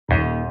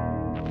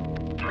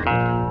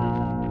Welcome!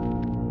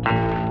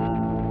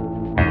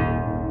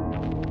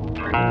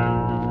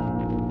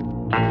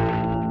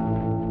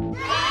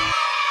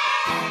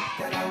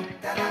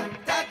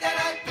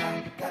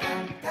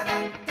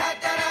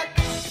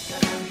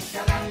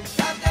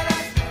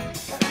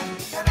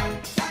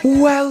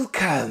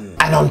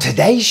 And on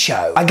today's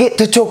show, I get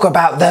to talk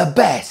about the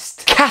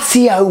best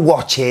Casio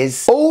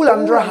watches, all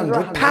under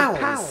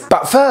 £100.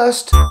 But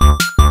first,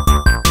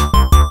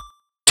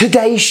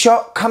 today's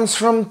shot comes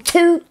from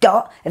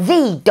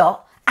 2.V.hour.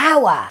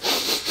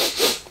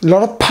 A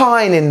lot of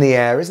pine in the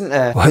air, isn't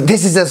there? Well,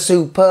 this is a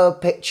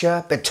superb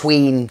picture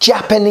between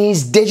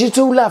Japanese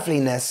digital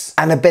loveliness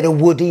and a bit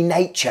of woody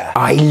nature.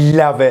 I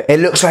love it. It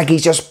looks like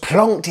he's just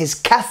plonked his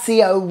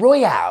Casio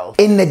Royale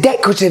in the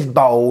decorative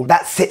bowl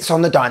that sits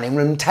on the dining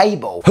room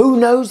table. Who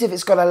knows if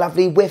it's got a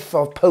lovely whiff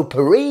of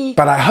potpourri,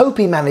 but I hope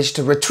he managed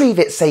to retrieve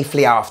it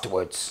safely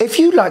afterwards. If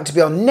you'd like to be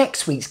on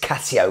next week's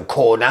Casio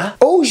Corner,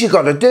 all you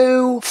gotta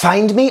do,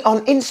 find me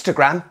on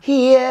Instagram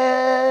here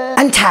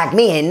And tag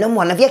me in on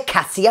one of your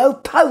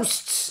Casio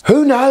posts.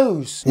 Who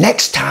knows?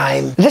 Next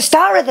time, The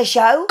star of the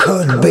show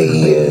could be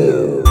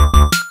you.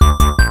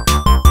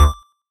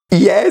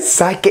 Yes,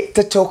 I get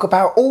to talk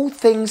about all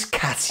things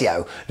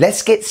Casio.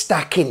 Let's get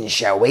stuck in,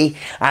 shall we?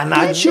 And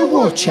get your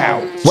watch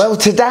out. Well,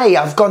 today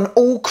I've gone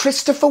all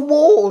Christopher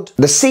Ward.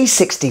 The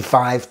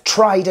C65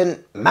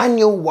 Trident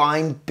Manual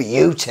Wind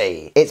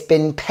Beauty. It's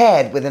been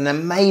paired with an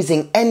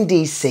amazing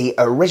NDC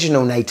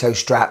original NATO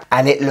strap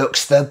and it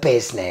looks the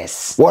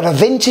business. What a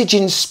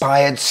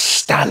vintage-inspired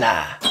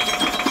stunner.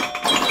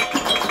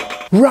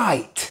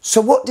 Right, so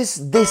what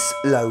does this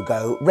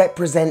logo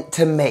represent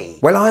to me?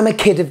 Well, I'm a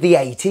kid of the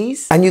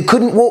 80s, and you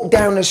couldn't walk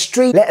down a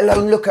street, let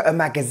alone look at a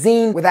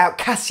magazine, without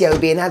Casio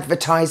being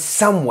advertised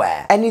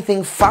somewhere.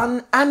 Anything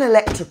fun and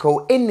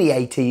electrical in the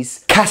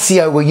 80s,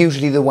 Casio were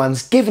usually the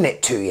ones giving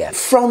it to you.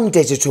 From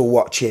digital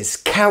watches,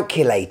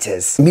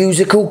 calculators,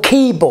 musical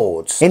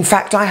keyboards. In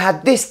fact, I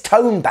had this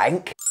tone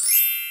bank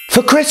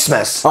for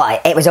Christmas.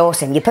 Right, it was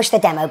awesome. You pushed the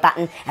demo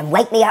button and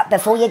Wake Me Up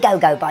Before You Go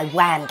Go by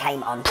Wham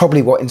came on.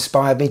 Probably what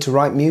inspired me to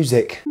write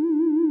music.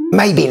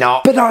 Maybe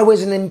not, but I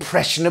was an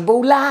impressionable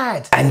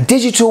lad. And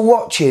digital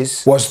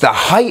watches was the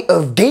height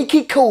of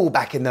geeky cool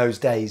back in those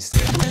days.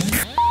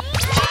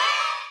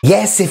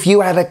 Yes, if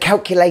you had a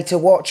calculator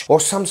watch or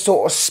some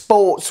sort of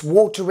sports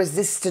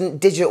water-resistant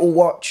digital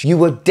watch, you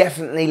were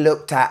definitely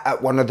looked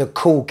at one of the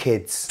cool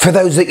kids. For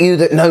those of you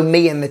that know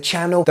me and the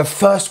channel, the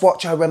first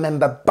watch I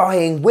remember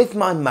buying with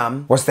my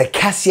mum was the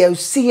Casio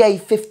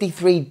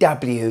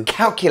CA53W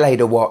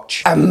calculator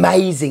watch.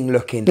 Amazing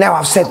looking. Now,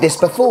 I've said this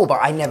before, but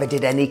I never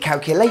did any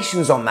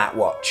calculations on that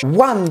watch.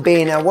 One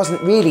being I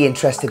wasn't really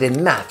interested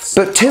in maths,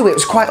 but two, it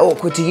was quite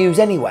awkward to use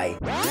anyway.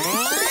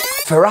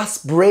 For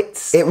us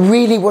Brits, it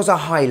really was a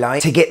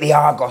highlight to get the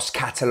Argos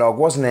catalogue,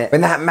 wasn't it?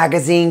 When that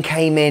magazine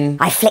came in,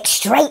 I flicked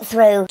straight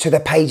through to the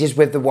pages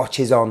with the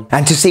watches on,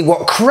 and to see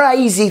what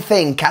crazy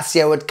thing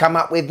Casio had come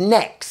up with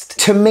next.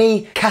 To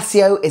me,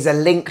 Casio is a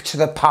link to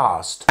the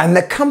past, and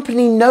the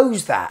company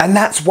knows that, and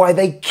that's why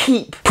they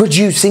keep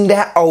producing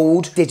their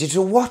old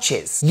digital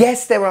watches.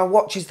 Yes, there are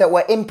watches that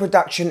were in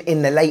production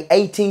in the late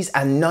 80s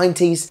and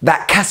 90s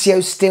that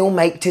Casio still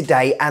make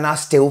today and are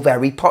still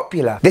very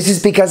popular. This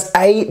is because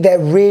A, they're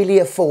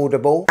really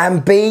affordable,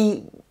 and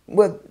B,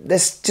 well, they're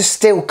just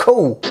still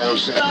cool.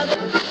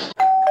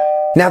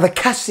 Now, the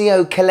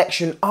Casio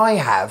collection I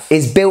have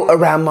is built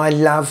around my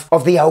love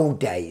of the old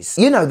days.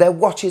 You know, they're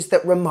watches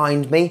that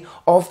remind me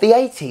of the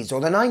 80s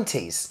or the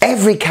 90s.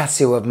 Every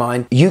Casio of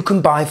mine you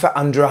can buy for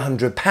under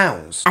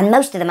 £100. and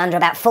most of them under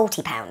about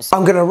 £40.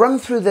 I'm going to run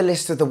through the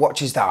list of the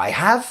watches that I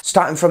have,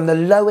 starting from the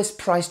lowest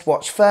priced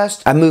watch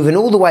first and moving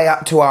all the way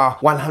up to our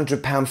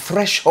 £100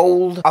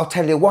 threshold. I'll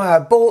tell you why I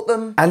bought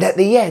them, and at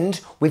the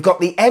end we've got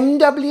the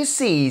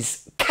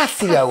MWC's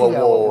Casio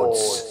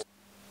Awards.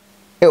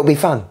 It'll be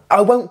fun.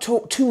 I won't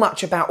talk too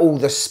much about all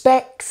the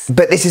specs,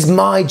 but this is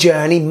my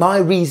journey, my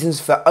reasons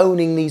for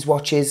owning these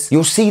watches.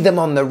 You'll see them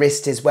on the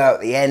wrist as well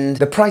at the end.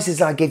 The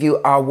prices I give you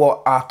are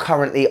what are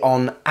currently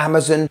on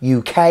Amazon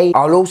UK.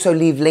 I'll also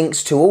leave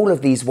links to all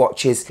of these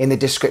watches in the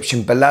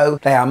description below.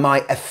 They are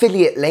my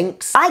affiliate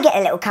links. I get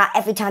a little cut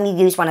every time you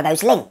use one of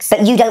those links,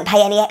 but you don't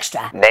pay any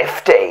extra.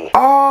 Nifty.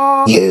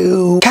 Are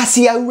you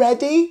Casio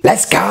ready?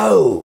 Let's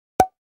go.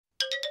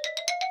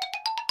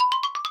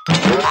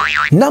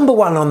 Number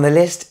one on the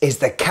list is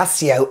the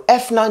Casio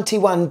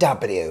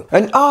F91W,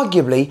 and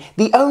arguably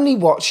the only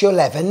watch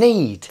you'll ever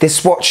need.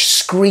 This watch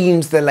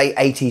screams the late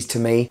 80s to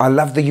me. I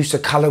love the use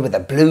of colour with the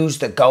blues,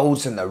 the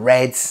golds and the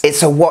reds.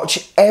 It's a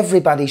watch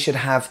everybody should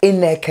have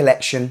in their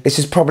collection. This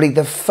is probably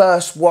the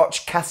first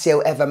watch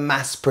Casio ever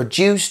mass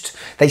produced.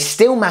 They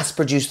still mass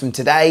produce them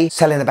today,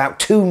 selling about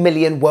 2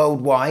 million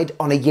worldwide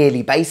on a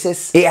yearly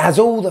basis. It has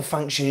all the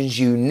functions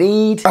you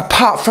need,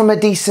 apart from a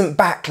decent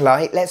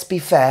backlight, let's be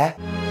fair.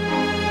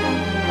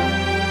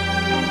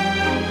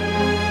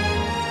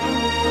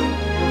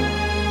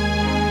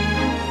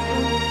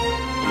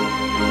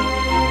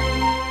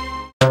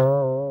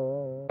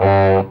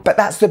 But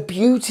that's the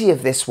beauty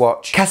of this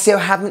watch. Casio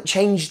haven't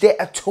changed it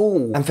at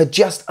all. And for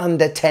just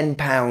under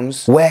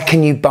 £10, where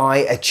can you buy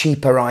a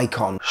cheaper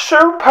icon?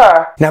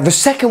 Super! Now the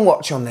second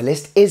watch on the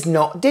list is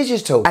not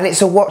digital, and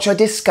it's a watch I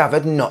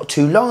discovered not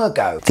too long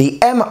ago. The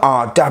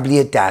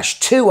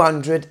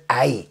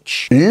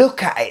MRW-200H.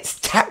 Look at its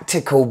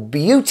tactical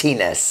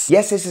beautiness.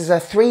 Yes, this is a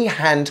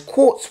 3-hand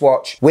quartz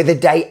watch with a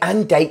day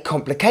and date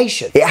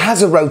complication. It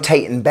has a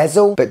rotating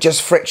bezel, but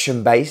just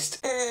friction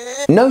based.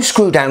 No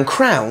screw down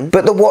crown,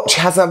 but the watch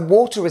has a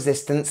water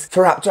resistance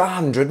for up to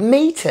 100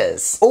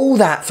 meters. All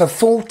that for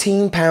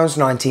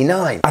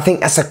 £14.99. I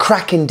think that's a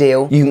cracking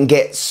deal. You can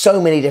get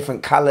so many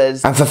different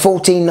colors, and for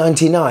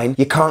 £14.99,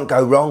 you can't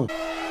go wrong.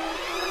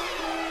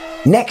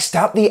 Next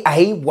up, the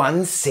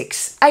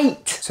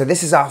A168. So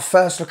this is our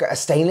first look at a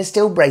stainless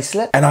steel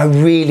bracelet, and I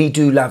really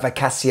do love a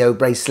Casio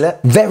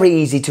bracelet. Very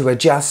easy to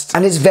adjust,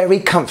 and it's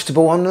very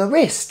comfortable on the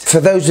wrist. For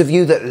those of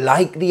you that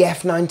like the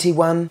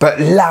F91,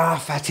 but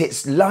laugh at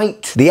its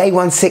light, the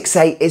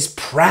A168 is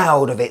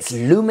proud of its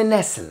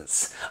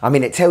luminescence. I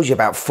mean, it tells you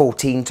about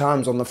 14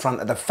 times on the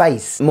front of the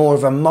face. More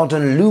of a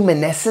modern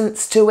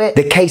luminescence to it.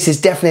 The case is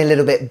definitely a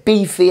little bit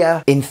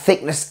beefier in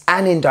thickness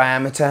and in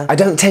diameter. I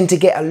don't tend to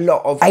get a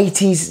lot of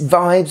 80s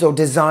vibes or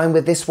design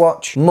with this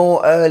watch.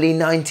 More early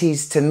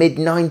 90s to mid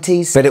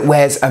 90s, but it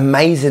wears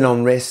amazing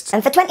on wrist.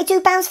 And for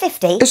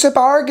 £22.50? It's a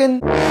bargain.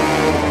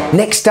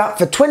 Next up,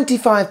 for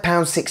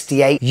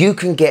 £25.68, you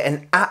can get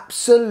an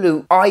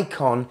absolute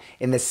icon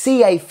in the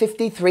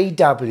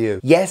CA53W.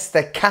 Yes,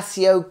 the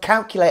Casio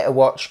calculator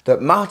watch that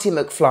Marty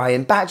McFly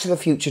in Back to the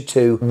Future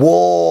 2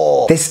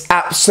 wore. This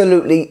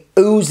absolutely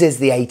oozes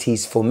the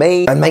 80s for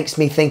me and makes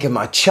me think of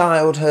my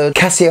childhood.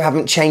 Casio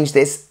haven't changed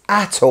this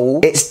at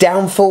all. Its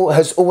downfall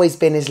has always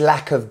been his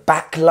lack of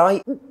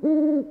backlight,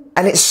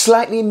 and it's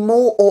slightly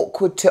more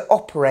awkward to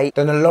operate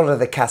than a lot of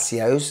the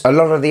Casios. A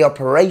lot of the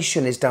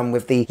operation is done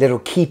with the little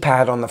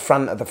keypad on the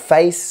front of the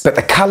face, but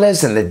the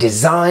colours and the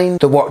design,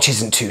 the watch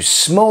isn't too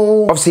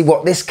small. Obviously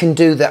what this can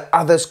do that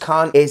others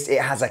can't is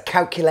it has a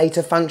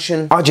calculator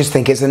function. I just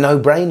think it's a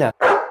no-brainer.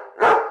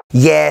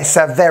 Yes,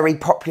 a very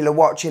popular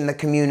watch in the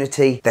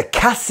community, the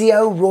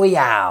Casio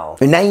Royale.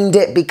 We named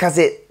it because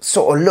it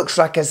sort of looks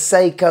like a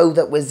Seiko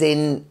that was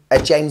in a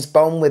James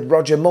Bond with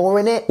Roger Moore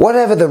in it.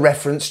 Whatever the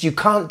reference, you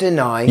can't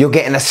deny you're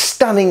getting a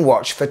stunning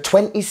watch for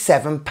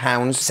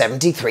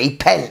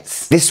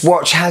 £27.73. This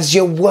watch has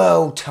your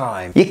world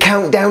time, your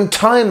countdown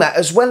timer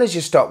as well as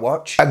your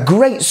stopwatch, a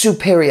great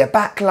superior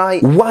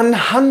backlight,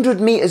 100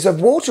 meters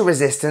of water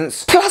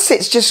resistance, plus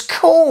it's just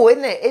cool,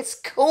 isn't it? It's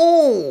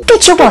cool.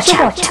 Get your watch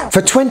out.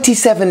 For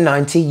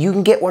 £27.90, you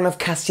can get one of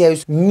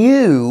Casio's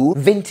new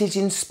vintage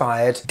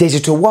inspired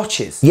digital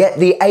watches. Yet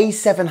the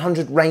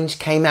A700 range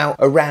came out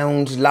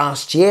around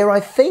last year, I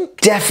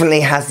think.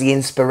 Definitely has the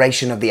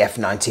inspiration of the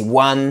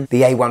F91,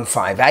 the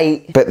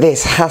A158, but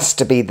this has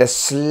to be the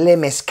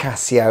slimmest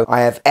Casio I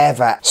have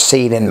ever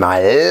seen in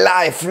my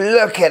life.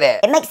 Look at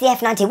it. It makes the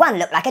F91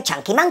 look like a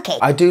chunky monkey.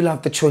 I do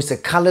love the choice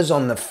of colours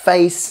on the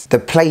face, the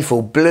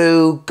playful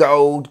blue,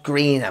 gold,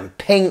 green and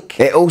pink.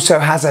 It also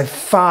has a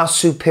far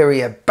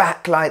superior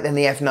backlight than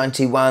the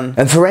F91,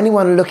 and for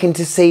anyone looking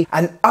to see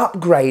an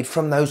upgrade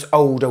from those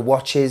older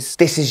watches,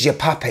 this is your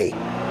puppy.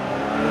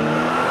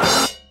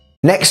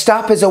 Next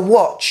up is a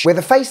watch with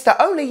a face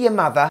that only your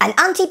mother and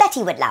Auntie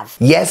Betty would love.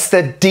 Yes,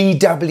 the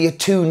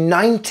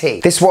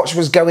DW290. This watch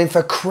was going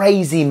for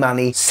crazy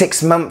money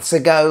 6 months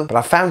ago, but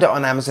I found it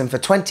on Amazon for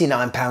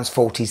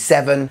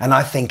 £29.47, and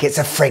I think it's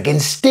a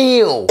friggin'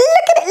 steal. Look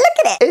at it,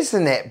 look at it.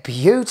 Isn't it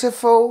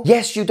beautiful?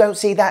 Yes, you don't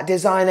see that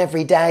design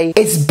every day.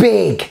 It's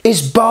big,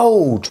 it's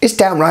bold, it's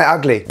downright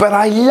ugly, but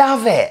I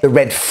love it. The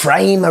red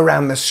frame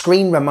around the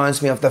screen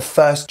reminds me of the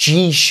first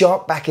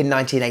G-Shock back in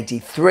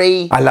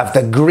 1983. I love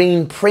the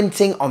green printing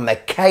on the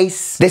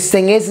case. This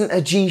thing isn't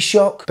a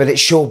G-Shock, but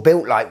it's sure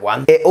built like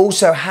one. It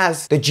also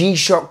has the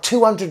G-Shock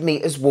 200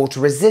 meters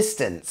water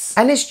resistance,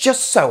 and it's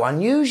just so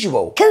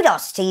unusual.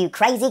 Kudos to you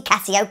crazy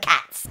Casio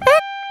cats.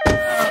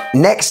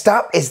 Next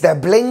up is the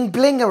bling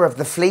blinger of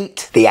the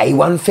fleet, the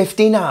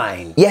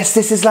A159. Yes,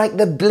 this is like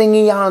the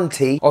blingy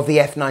auntie of the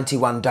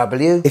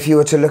F91W. If you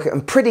were to look at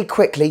them pretty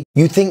quickly,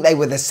 you'd think they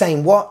were the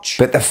same watch,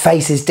 but the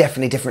face is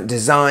definitely different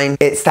design.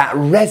 It's that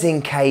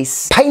resin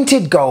case,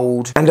 painted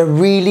gold, and a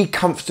really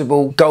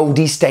comfortable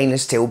goldy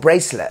stainless steel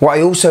bracelet. What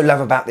I also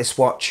love about this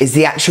watch is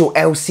the actual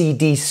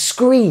LCD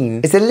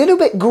screen is a little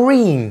bit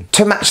green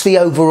to match the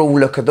overall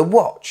look of the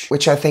watch,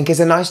 which I think is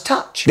a nice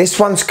touch. This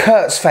one's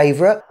Kurt's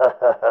favourite.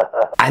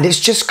 And it's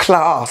just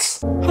class.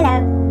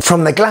 Hello.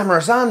 From the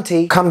glamorous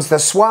auntie comes the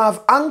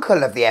suave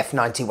uncle of the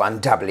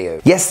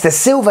F91W. Yes, the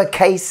silver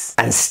case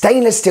and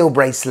stainless steel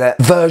bracelet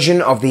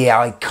version of the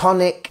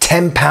iconic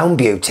 £10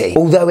 beauty.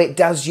 Although it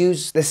does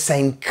use the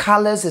same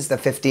colours as the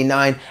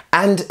 59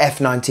 and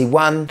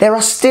F91, there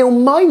are still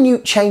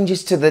minute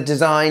changes to the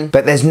design,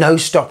 but there's no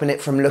stopping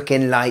it from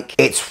looking like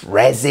it's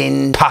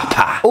resin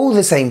papa. All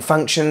the same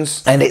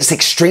functions, and it's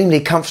extremely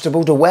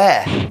comfortable to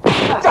wear.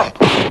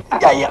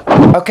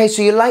 Okay,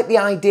 so you like the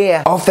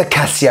idea of the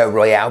Casio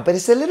Royale, but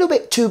it's a little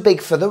bit too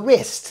big for the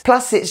wrist.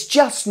 Plus, it's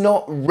just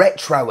not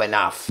retro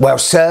enough. Well,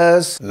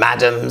 sirs,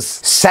 madams,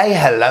 say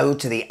hello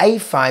to the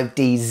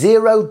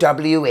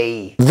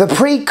A5D0WE, the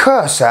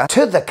precursor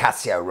to the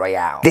Casio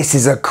Royale. This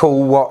is a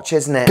cool watch,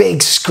 isn't it?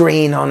 Big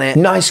screen on it,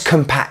 nice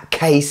compact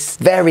case,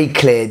 very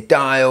clear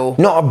dial,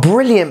 not a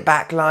brilliant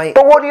backlight,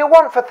 but what do you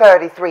want for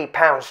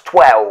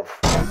 £33.12?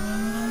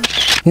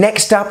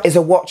 Next up is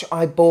a watch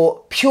I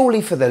bought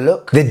purely for the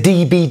look, the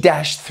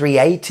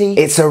DB-380.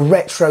 It's a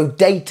retro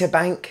data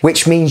bank,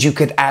 which means you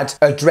could add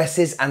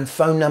addresses and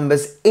phone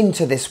numbers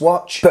into this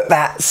watch. But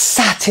that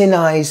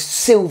satinized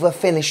silver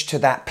finish to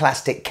that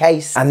plastic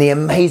case and the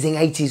amazing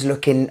 80s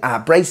looking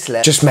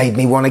bracelet just made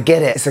me want to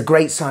get it. It's a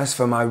great size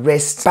for my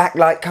wrist.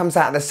 Backlight comes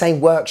out of the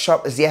same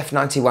workshop as the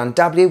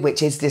F91W,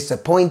 which is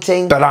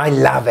disappointing, but I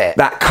love it.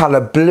 That color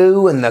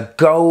blue and the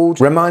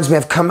gold reminds me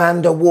of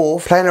Commander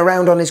Worf playing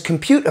around on his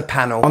computer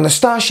panel on the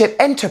Starship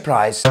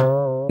Enterprise.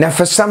 Now,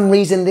 for some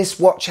reason, this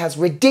watch has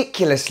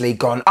ridiculously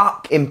gone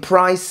up in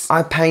price.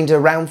 I paid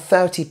around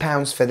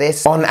 £30 for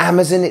this. On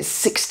Amazon, it's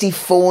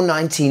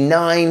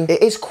 $64.99.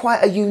 It is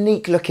quite a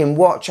unique looking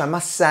watch, I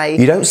must say.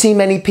 You don't see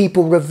many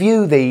people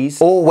review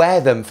these, or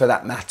wear them for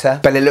that matter,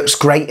 but it looks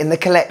great in the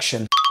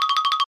collection.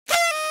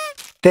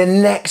 The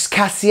next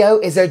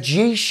Casio is a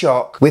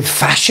G-Shock with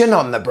fashion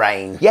on the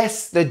brain.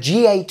 Yes, the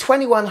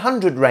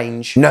GA2100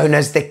 range, known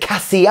as the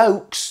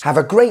Casiokes, have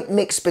a great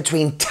mix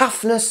between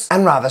toughness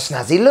and rather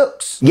snazzy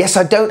looks. Yes,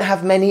 I don't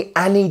have many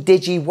Annie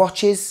Digi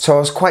watches, so I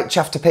was quite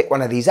chuffed to pick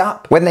one of these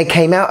up. When they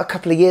came out a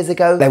couple of years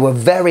ago, they were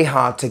very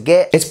hard to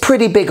get. It's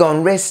pretty big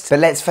on wrist, but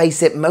let's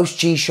face it, most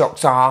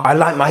G-Shocks are. I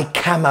like my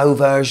camo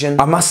version.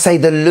 I must say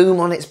the lume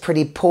on it's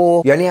pretty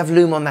poor. You only have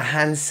lume on the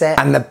handset,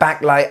 and the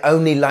backlight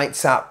only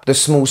lights up the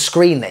small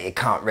screen that you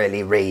can't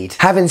really read.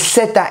 Having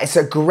said that, it's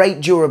a great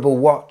durable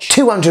watch,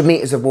 200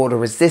 meters of water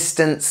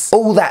resistance,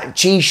 all that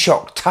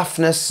G-Shock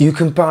toughness. You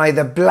can buy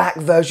the black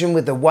version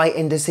with the white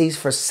indices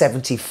for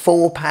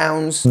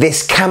 £74.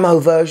 This camo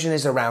version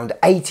is around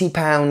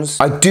 £80.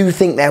 I do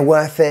think they're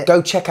worth it.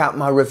 Go check out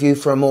my review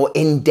for a more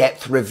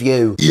in-depth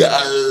review. Yeah.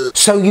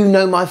 So you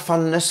know my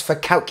fondness for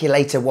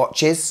calculator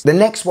watches. The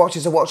next watch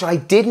is a watch I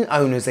didn't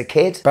own as a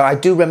kid, but I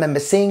do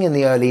remember seeing in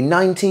the early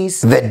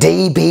 90s, the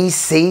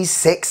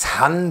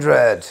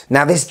DBC600.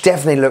 Now, this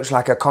definitely looks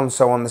like a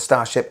console on the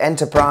Starship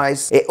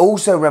Enterprise. It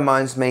also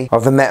reminds me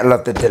of the metal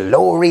of the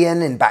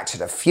DeLorean in Back to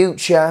the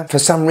Future. For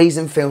some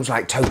reason, feels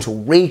like Total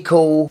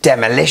Recall,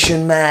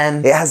 Demolition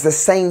Man. It has the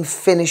same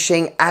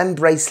finishing and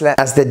bracelet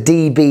as the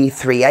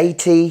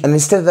DB380. And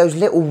instead of those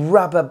little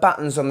rubber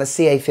buttons on the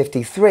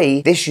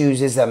CA53, this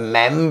uses a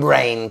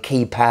membrane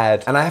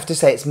keypad. And I have to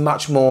say, it's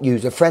much more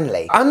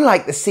user-friendly.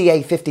 Unlike the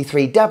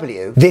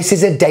CA53W, this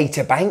is a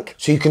data bank,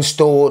 so you can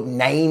store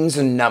names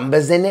and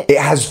numbers in it. It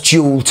has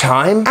dual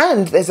time,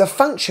 and there's a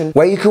function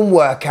where you can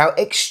work out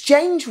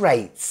exchange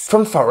rates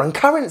from foreign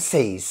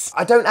currencies.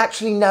 I don't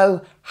actually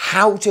know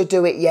how to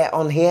do it yet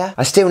on here.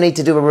 I still need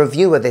to do a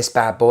review of this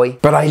bad boy,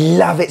 but I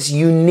love its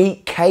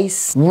unique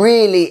case,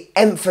 really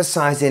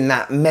emphasizing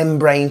that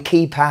membrane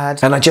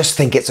keypad, and I just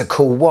think it's a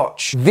cool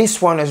watch.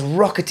 This one has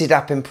rocketed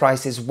up in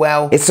price as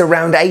well. It's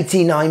around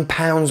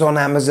 £89 on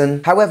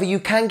Amazon. However, you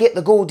can get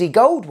the gaudy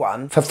gold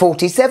one for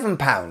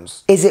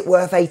 £47. Is it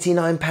worth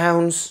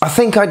 £89? I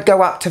think I'd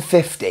go up to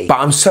 £50, but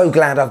I'm so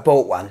glad I've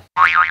bought one.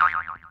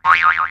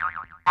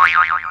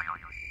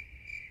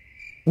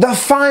 The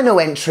final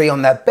entry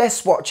on the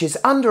best watches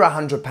under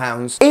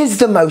 £100 is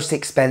the most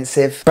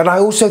expensive, but I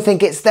also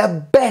think it's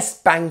the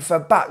best bang for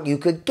buck you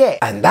could get,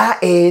 and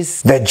that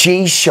is the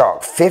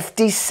G-Shock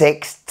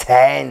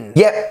 5610.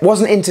 Yep,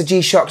 wasn't into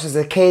G-Shocks as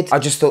a kid. I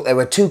just thought they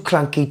were too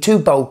clunky, too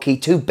bulky,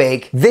 too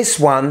big. This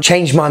one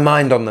changed my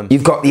mind on them.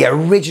 You've got the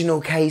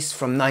original case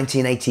from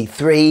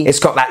 1983. It's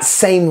got that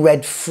same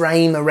red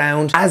frame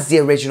around as the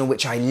original,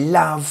 which I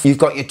love. You've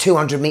got your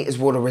 200 meters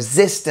water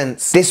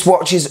resistance. This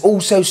watch is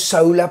also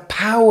solar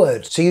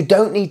powered, so you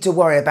don't need to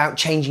worry about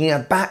changing a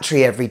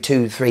battery every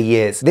 2-3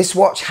 years. This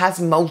watch has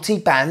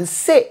multi-band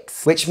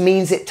 6, which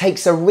means it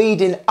takes a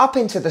reading up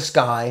into the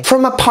sky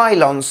from a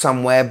pylon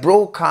somewhere,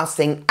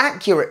 broadcasting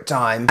accurate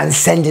time and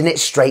sending it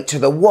straight to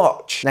the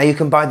watch. Now, you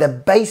can buy the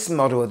base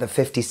model of the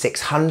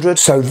 5600,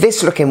 so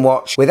this looking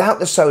watch without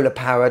the solar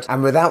powered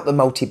and without the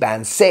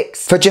multi-band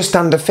 6 for just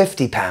under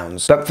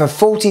 £50. But for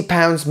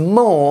 £40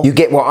 more, you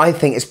get what I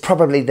think is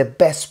probably the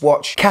best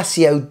watch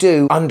Casio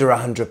do under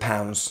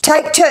 £100.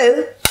 Take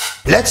two.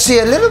 Let's see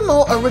a little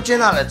more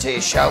originality,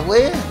 shall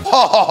we?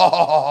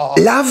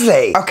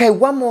 Lovely. Okay,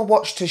 one more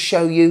watch to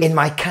show you in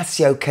my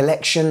Casio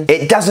collection.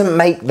 It doesn't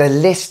make the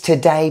list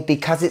today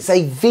because it's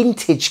a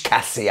vintage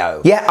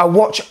Casio. Yeah, a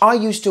watch I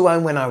used to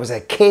own when I was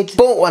a kid.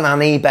 Bought one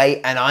on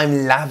eBay and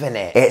I'm loving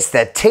it. It's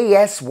the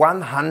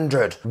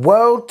TS100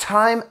 World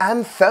Time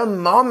and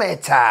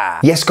Thermometer.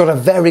 Yes, got a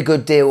very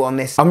good deal on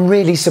this. I'm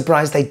really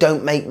surprised they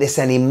don't make this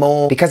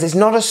anymore because it's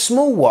not a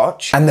small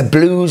watch and the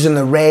blues and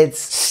the reds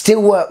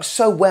still work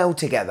so well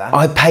together.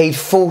 I paid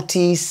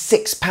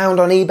 £46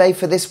 on eBay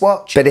for this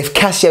watch, but if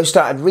Casio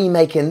started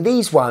remaking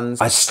these ones,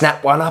 I'd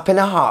snap one up in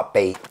a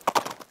heartbeat.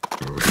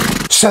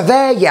 So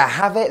there you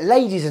have it,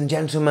 ladies and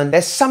gentlemen.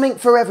 There's something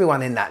for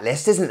everyone in that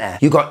list, isn't there?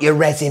 You got your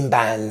resin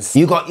bands,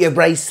 you got your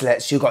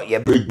bracelets, you got your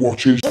big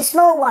watches, Your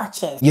small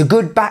watches, your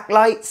good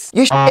backlights,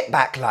 your shit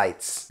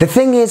backlights. The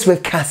thing is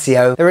with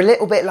Casio, they're a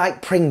little bit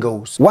like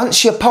Pringles.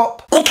 Once you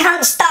pop, you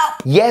can't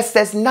stop. Yes,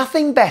 there's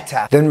nothing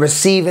better than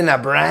receiving a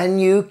brand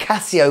new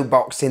Casio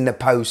box in the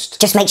post.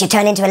 Just makes you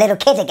turn into a little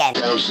kid again.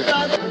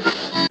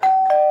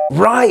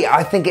 Right,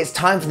 I think it's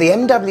time for the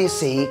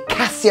MWC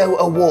Casio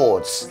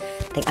Awards.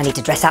 I think I need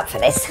to dress up for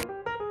this.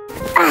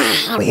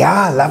 We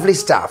are, lovely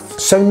stuff.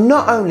 So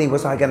not only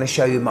was I going to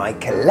show you my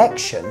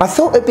collection, I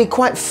thought it'd be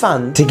quite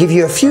fun to give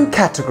you a few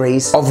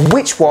categories of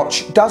which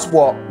watch does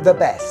what the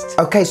best.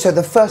 Okay, so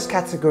the first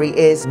category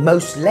is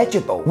most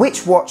legible.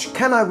 Which watch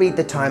can I read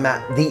the time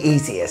at the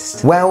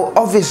easiest? Well,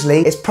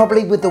 obviously, it's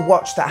probably with the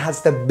watch that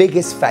has the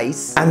biggest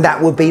face, and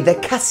that would be the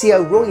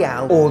Casio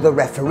Royale or the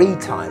referee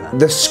timer.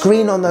 The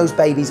screen on those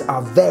babies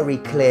are very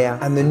clear,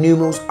 and the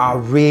numerals are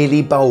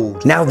really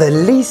bold. Now, the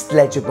least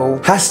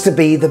legible has to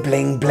be the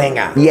bling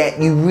blinger.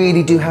 Yet you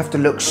really do have to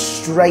look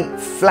straight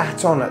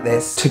flat on at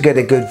this to get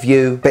a good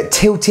view, but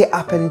tilt it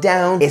up and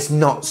down, it's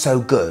not so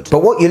good.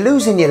 But what you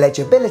lose in your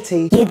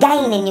legibility, you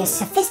gain in your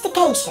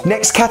sophistication.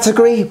 Next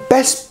category,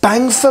 best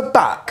bang for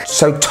buck.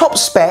 So top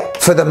spec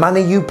for the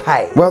money you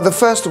pay. Well, the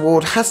first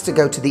award has to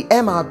go to the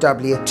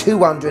MRW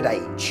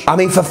 200H. I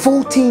mean, for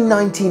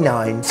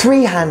 $14.99,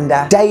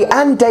 three-hander, day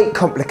and date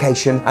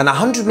complication, and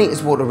 100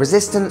 meters water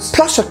resistance,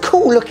 plus a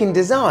cool looking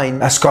design,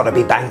 that's gotta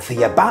be bang for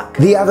your buck.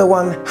 The other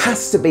one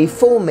has to be,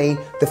 for me,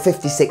 the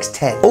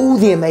 5610. All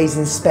the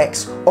amazing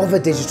specs of a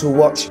digital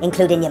watch,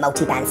 including your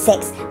multiband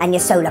 6 and your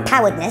solar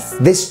poweredness.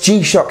 This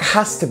G-Shock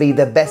has to be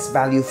the best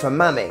value for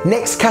money.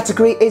 Next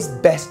category is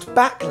best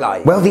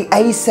backlight. Well, the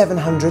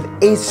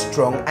A700 is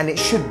strong, and it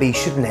should be,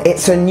 shouldn't it?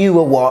 It's a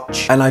newer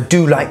watch, and I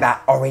do like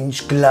that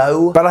orange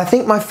glow, but I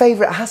think my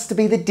favorite has to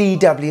be the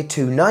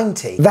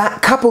DW290.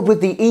 That, coupled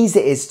with the ease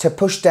it is to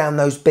push down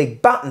those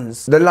big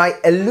buttons, the light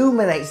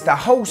illuminates the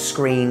whole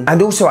screen,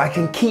 and also I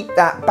can keep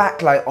that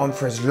backlight on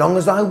for as long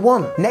as I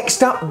want.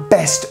 Next up,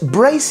 best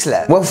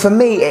bracelet. Well, for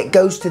me, it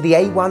goes to the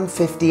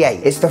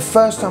A158. It's the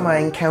first time I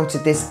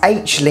encountered this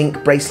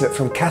H-Link bracelet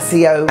from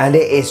Casio, and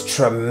it is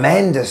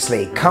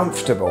tremendously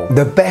comfortable.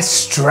 The best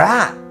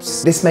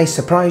straps. This may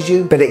surprise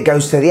you, but it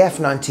goes to the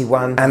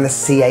F91 and the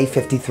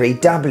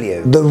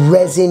CA53W. The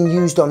resin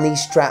used on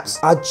these straps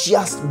are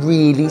just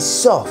really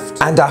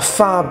soft and are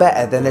far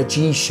better than a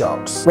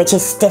G-Shock's, which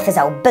is stiff as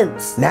old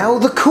boots. Now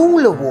the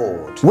cool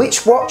award.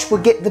 Which watch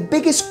would get the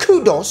biggest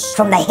kudos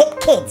from the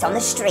hip kids on the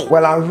street?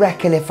 Well, I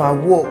reckon if I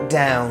walk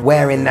down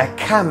wearing the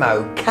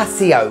camo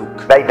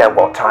Casio, they know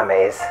what time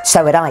it is.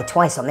 So would I,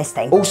 twice on this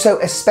thing. Also,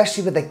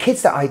 especially with the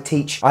kids that I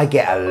teach, I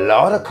get a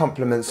lot of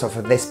compliments off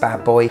of this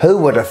bad boy. Who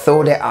would have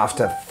thought it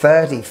after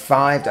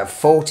 35 to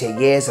 40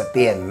 years of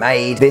being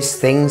made? This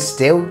thing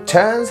still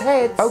turns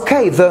heads.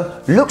 Okay,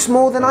 the looks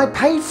more than I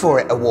paid for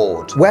it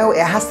award. Well,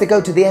 it has to go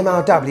to the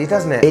MRW,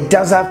 doesn't it? It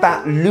does have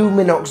that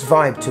Luminox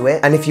vibe to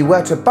it, and if you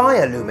were to buy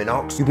a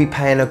Luminox, you'd be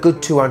paying a good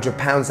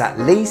 £200 at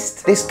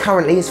least. This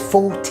currently is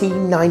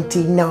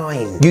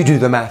 $14.99. You do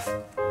the math.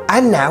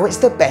 And now it's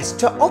the Best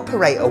to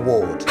Operate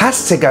award.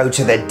 Has to go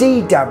to the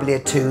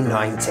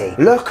DW290.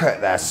 Look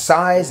at the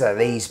size of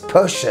these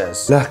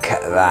pushers. Look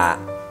at that.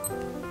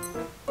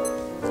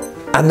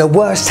 And the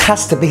worst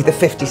has to be the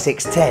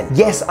 5610.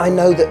 Yes, I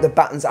know that the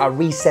buttons are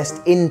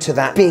recessed into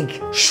that big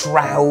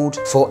shroud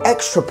for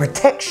extra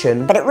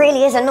protection, but it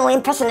really is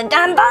annoying pressing the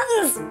damn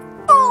buttons.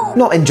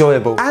 Not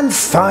enjoyable. And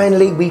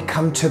finally, we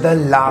come to the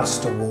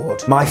last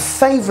award. My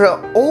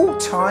favourite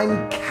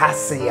all-time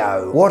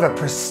Casio. What a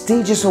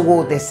prestigious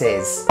award this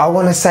is. I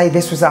want to say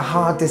this was a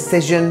hard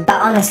decision,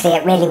 but honestly,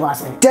 it really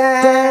wasn't.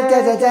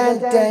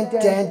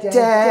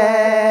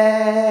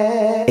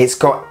 It's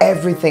got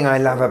everything I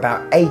love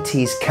about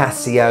 80s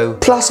Casio.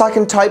 Plus, I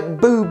can type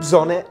boobs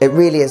on it. It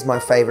really is my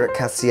favourite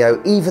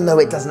Casio, even though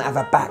it doesn't have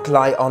a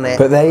backlight on it.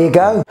 But there you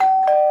go.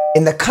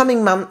 In the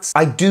coming months,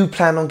 I do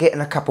plan on getting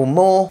a couple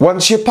more.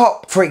 Once you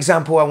pop, for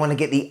example, I want to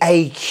get the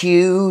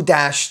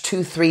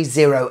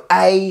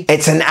AQ-230A.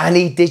 It's an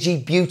Annie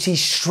Digi beauty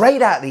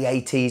straight out the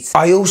 80s.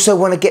 I also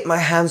want to get my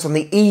hands on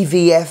the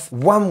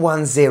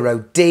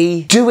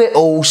EVF110D. Do it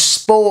all,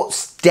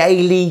 sports,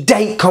 daily,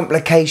 date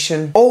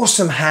complication,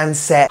 awesome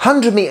handset,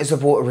 100 meters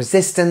of water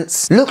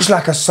resistance, looks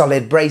like a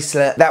solid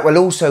bracelet. That will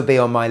also be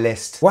on my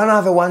list. One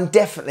other one,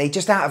 definitely,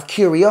 just out of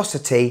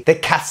curiosity, the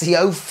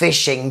Casio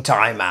fishing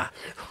timer.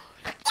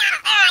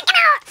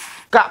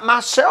 Got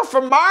myself a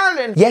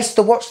marlin. Yes,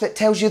 the watch that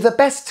tells you the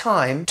best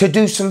time to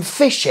do some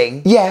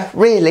fishing. Yeah,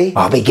 really.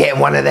 I'll be getting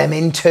one of them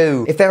in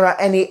too. If there are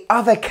any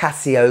other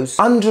Casios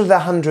under the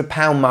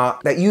 £100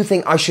 mark that you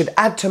think I should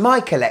add to my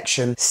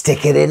collection,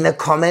 stick it in the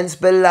comments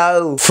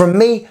below. From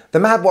me, the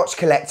Mad Watch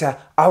Collector,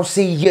 I'll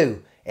see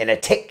you in a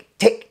tick,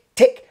 tick,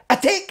 tick, a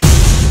tick.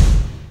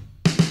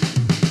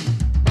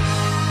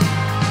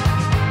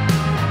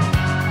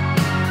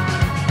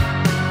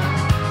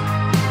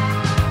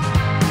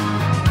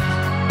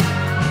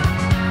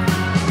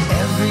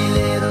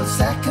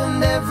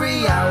 Second,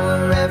 every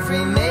hour,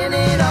 every minute.